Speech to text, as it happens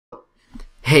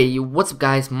Hey, what's up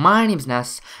guys, my name is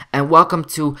Nass, and welcome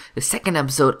to the second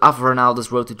episode of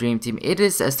Ronaldo's Road to Dream Team. It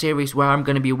is a series where I'm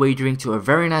going to be wagering to a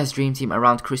very nice dream team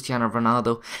around Cristiano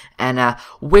Ronaldo, and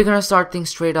we're going to start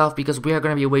things straight off because we are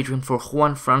going to be wagering for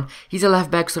Jeffren. He's a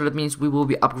left back, so that means we will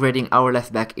be upgrading our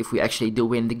left back if we actually do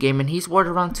win the game, and he's worth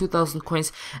around 2,000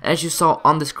 coins. As you saw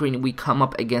on the screen, we come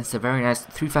up against a very nice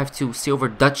 3-5-2 silver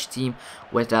Dutch team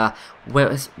with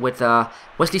Wesley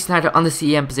Sneijder on the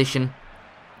CM position.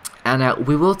 And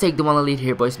we will take the one lead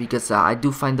here, boys, because I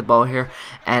do find the ball here,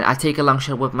 and I take a long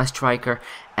shot with my striker,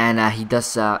 and he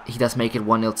does make it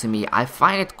 1-0 to me. I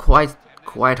find it quite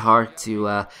hard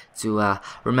to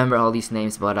remember all these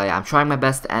names, but I'm trying my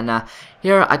best. And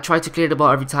here I try to clear the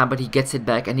ball every time, but he gets it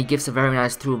back, and he gives a very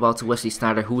nice through ball to Wesley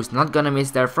Sneijder, who is not gonna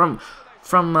miss there from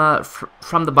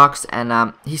the box,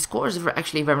 and he scores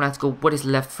actually a very nice goal with his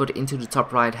left foot into the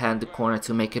top right hand corner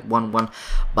to make it 1-1.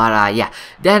 But yeah,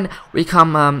 then we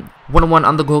come 1-1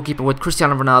 on the goalkeeper with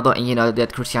Cristiano Ronaldo, and you know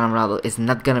that Cristiano Ronaldo is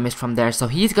not gonna miss from there, so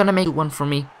he's gonna make it 1 for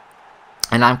me,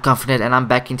 and I'm confident, and I'm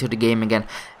back into the game again.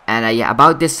 And yeah,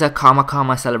 about this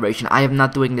comma celebration, I am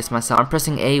not doing this myself. I'm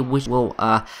pressing A, which will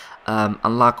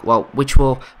which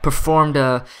will perform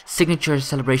the signature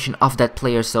celebration of that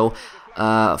player. So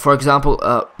for example,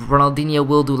 Ronaldinho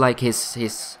will do like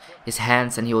his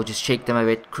hands, and he will just shake them a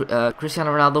bit.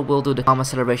 Cristiano Ronaldo will do the comma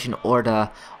celebration or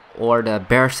the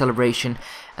bear celebration.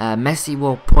 Messi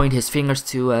will point his fingers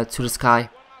to the sky,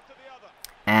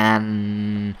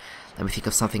 and let me think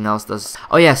of something else.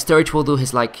 Oh yeah, Sturridge will do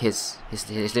his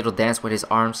little dance with his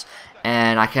arms,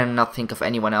 and I cannot think of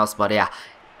anyone else. But yeah,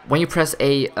 when you press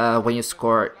A, when you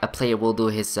score, a player will do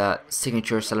his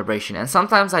signature celebration, and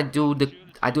sometimes I do the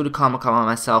comma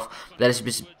myself. That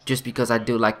is just because I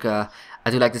do like the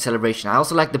celebration. I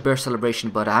also like the burst celebration,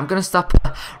 but I'm gonna stop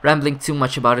rambling too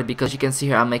much about it, because you can see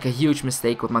here I make a huge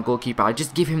mistake with my goalkeeper. I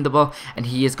just give him the ball, and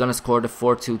he is gonna score the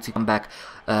 4-2 to come back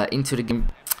into the game,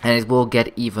 and it will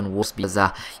get even worse because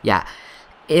yeah,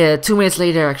 2 minutes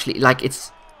later, actually, like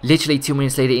it's literally 2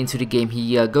 minutes later into the game,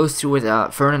 he goes through with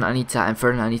Fernan Anita, and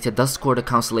Fernan Anita does score the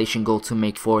consolation goal to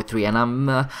make 4-3. And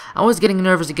I was getting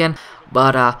nervous again,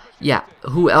 but yeah,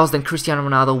 who else than Cristiano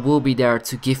Ronaldo will be there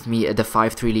to give me the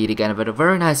 5-3 lead again, with a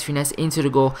very nice finesse into the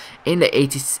goal in the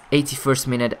 81st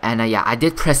minute. And yeah, I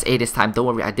did press A this time. Don't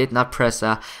worry, I did not press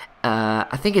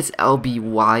I think it's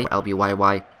LBY or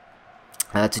LBYY.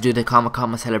 To do the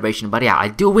comma celebration. But yeah, I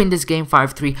do win this game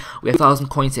 5-3. We have 1,000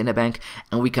 coins in the bank,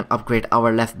 and we can upgrade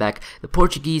our left back. The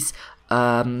Portuguese,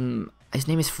 his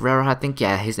name is Ferreira, I think.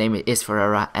 Yeah, his name is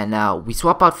Ferreira. And now we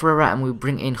swap out Ferreira and we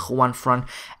bring in Jeffren,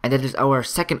 and that is our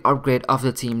second upgrade of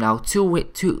the team now. Two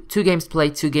games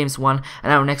played, 2 games won,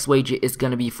 and our next wager is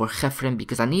gonna be for Jeffren,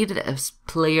 because I needed a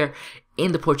player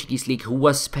in the Portuguese league who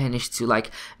was Spanish to like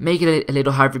make it a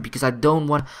little harder, because I don't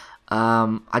want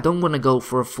to go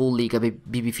for a full Liga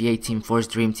BBVA team for his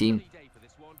dream team.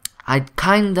 I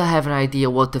kinda have an idea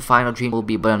what the final dream will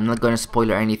be, but I'm not gonna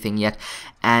spoiler anything yet.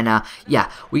 And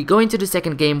yeah, we go into the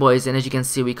second game, boys, and as you can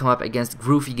see, we come up against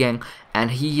Groovy Gang,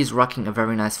 and he is rocking a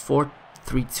very nice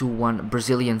 4-3-2-1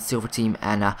 Brazilian silver team.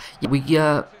 And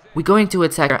yeah, we go into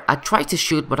attack. I tried to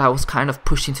shoot, but I was kind of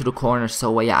pushed into the corner.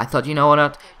 So yeah, I thought, you know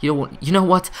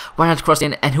what? Why not cross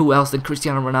in? And who else than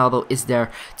Cristiano Ronaldo is there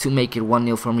to make it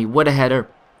 1-0 for me with a header?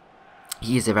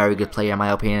 He is a very good player in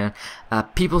my opinion.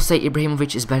 People say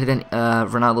Ibrahimovic is better than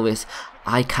Ronaldo is.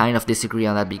 I kind of disagree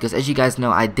on that, because as you guys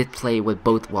know, I did play with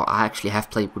both. Well, I actually have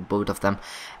played with both of them.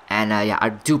 And yeah, I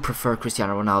do prefer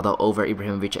Cristiano Ronaldo over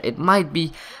Ibrahimovic. It might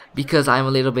be because I'm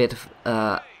a little bit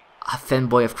a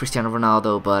fanboy of Cristiano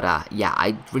Ronaldo, but yeah,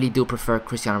 I really do prefer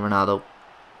Cristiano Ronaldo.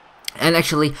 And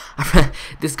actually,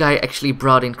 this guy actually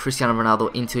brought in Cristiano Ronaldo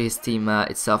into his team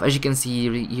itself. As you can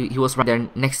see, he was right there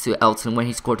next to Elton when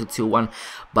he scored the 2-1.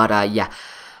 But yeah,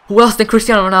 who else than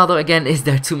Cristiano Ronaldo again is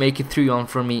there to make it 3-1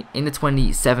 for me in the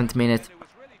 27th minute.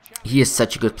 He is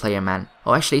such a good player, man.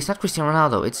 Oh, actually, it's not Cristiano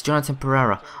Ronaldo, it's Jonathan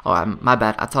Pereira. Oh, my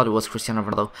bad, I thought it was Cristiano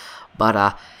Ronaldo.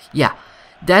 But yeah,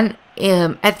 then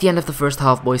at the end of the first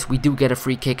half, boys, we do get a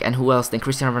free kick, and who else than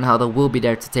Cristiano Ronaldo will be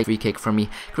there to take free kick from me.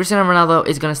 Cristiano Ronaldo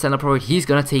is gonna stand up for it, he's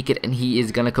gonna take it, and he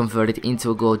is gonna convert it into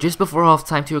a goal just before half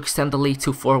time to extend the lead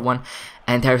to 4-1.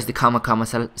 And there's the comma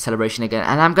celebration again,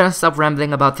 and I'm gonna stop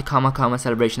rambling about the comma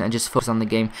celebration and just focus on the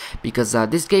game, because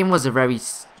this game was a very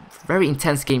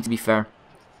intense game, to be fair.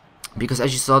 Because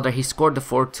as you saw there, he scored the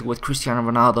 4-2 with Cristiano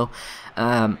Ronaldo.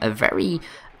 A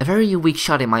very weak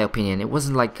shot in my opinion. It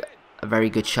wasn't like a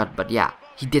very good shot, but yeah,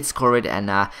 he did score it, and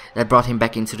that brought him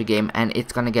back into the game. And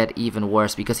it's gonna get even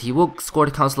worse, because he will score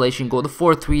the consolation goal, the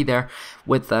 4-3 there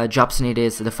with Jobson. It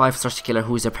is the 5-star killer,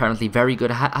 who is apparently very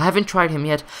good. I haven't tried him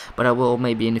yet, but I will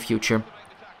maybe in the future.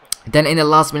 Then in the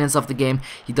last minutes of the game,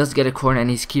 he does get a corner, and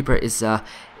his keeper is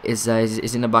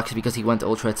in the box because he went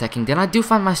ultra attacking. Then I do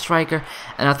find my striker,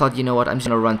 and I thought, you know what, I'm just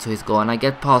gonna run to his goal, and I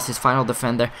get past his final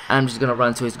defender, and I'm just gonna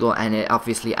run to his goal, and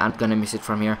obviously I'm gonna miss it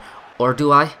from here. Or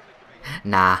do I?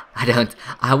 Nah, I don't.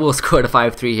 I will score the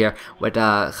 5-3 here with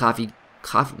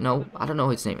no, I don't know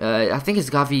his name. I think it's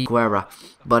Gavi Guerra.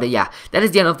 But yeah, that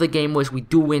is the end of the game, which we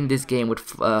do win this game with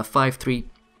 5-3.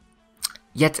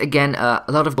 Yet again, a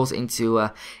lot of goals into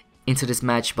this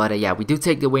match, but yeah, we do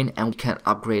take the win, and we can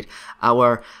upgrade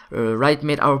our right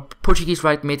mid, our Portuguese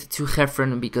right mid, to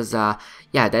Jeffren, because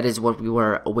yeah, that is what we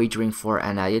were wagering for,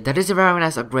 and yeah, that is a very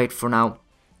nice upgrade for now.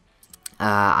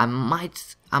 I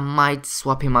might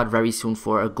swap him out very soon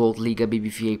for a gold Liga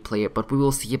BBVA player, but we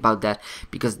will see about that,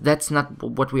 because that's not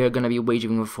what we are going to be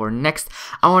wagering for next.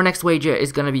 Our next wager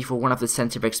is going to be for one of the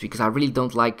center backs, because I really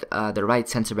don't like the right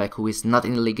center back, who is not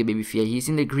in the Liga BBVA. He's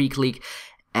in the Greek league,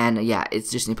 and yeah,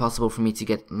 it's just impossible for me to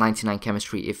get 99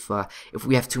 chemistry if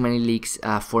we have too many leagues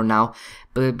for now.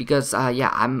 But because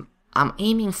yeah, I'm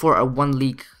aiming for a one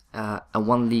league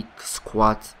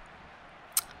squad.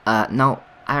 No,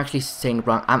 I'm actually saying it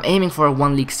wrong. I'm aiming for a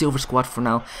one league silver squad for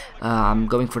now. I'm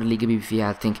going for the Liga BBVA,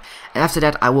 I think, and after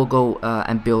that I will go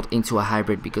and build into a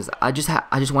hybrid, because I just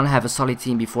want to have a solid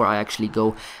team before I actually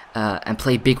go and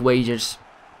play big wagers,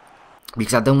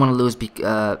 because I don't want to lose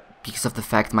because of the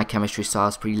fact my chemistry saw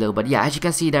is pretty low. But yeah, as you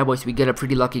can see there, boys, we get a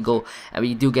pretty lucky goal, and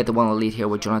we do get the 1 lead here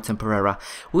with Jonathan Pereira,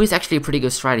 who is actually a pretty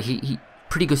good striker. He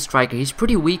pretty good striker. He's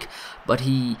pretty weak, but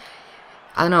I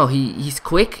don't know, he's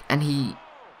quick, and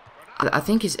I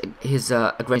think his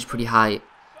aggression is pretty high.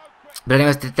 But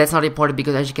anyways, that's not important,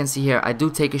 because as you can see here, I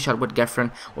do take a shot with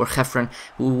Jeffren,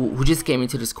 who just came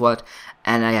into the squad,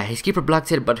 and yeah, his keeper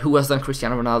blocked it, but who else than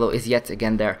Cristiano Ronaldo is yet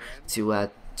again there to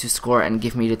score and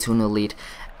give me the 2-0 lead.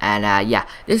 And yeah,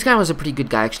 this guy was a pretty good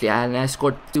guy actually, and I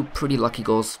scored 2 pretty lucky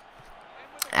goals.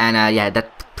 And yeah,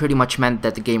 that pretty much meant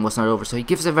that the game was not over. So he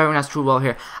gives a very nice through ball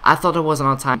here. I thought I wasn't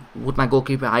on time with my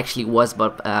goalkeeper. I actually was,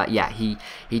 but yeah, he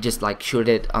just like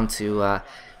shooted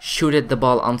the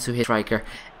ball onto his striker,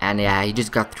 and yeah, he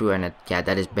just got through, and yeah,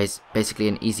 that is basically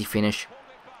an easy finish.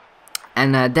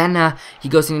 And then he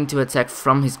goes into attack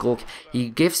from his goal. He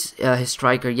gives his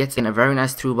striker yet again a very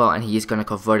nice through ball, and he is going to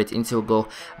convert it into a goal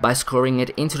by scoring it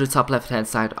into the top left hand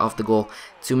side of the goal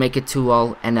to make it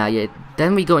 2-2. And yeah,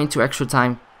 then we go into extra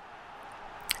time.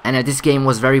 And this game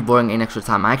was very boring in extra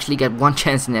time. I actually get one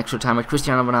chance in extra time with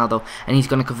Cristiano Ronaldo, and he's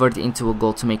going to convert it into a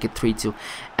goal to make it 3-2.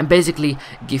 And basically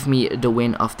give me the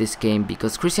win of this game,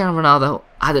 because Cristiano Ronaldo,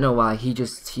 I don't know why, he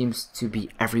just seems to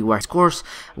be everywhere. He scores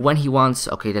when he wants.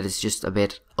 Okay, that is just a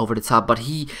bit over the top, but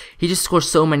he just scores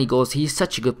so many goals. He's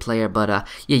such a good player. But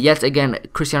yeah, yet again,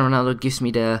 Cristiano Ronaldo gives me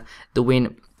the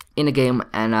win in the game,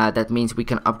 and that means we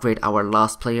can upgrade our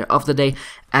last player of the day.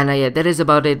 And yeah, that is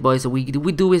about it, boys. We do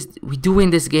win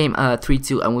this game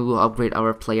 3-2, and we will upgrade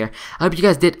our player. I hope you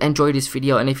guys did enjoy this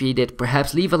video, and if you did,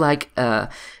 perhaps leave a like and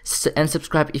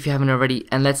subscribe if you haven't already,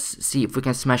 and let's see if we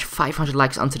can smash 500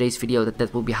 likes on today's video.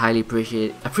 That will be highly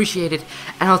appreciated,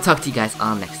 and I'll talk to you guys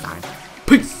on next time.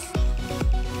 Peace.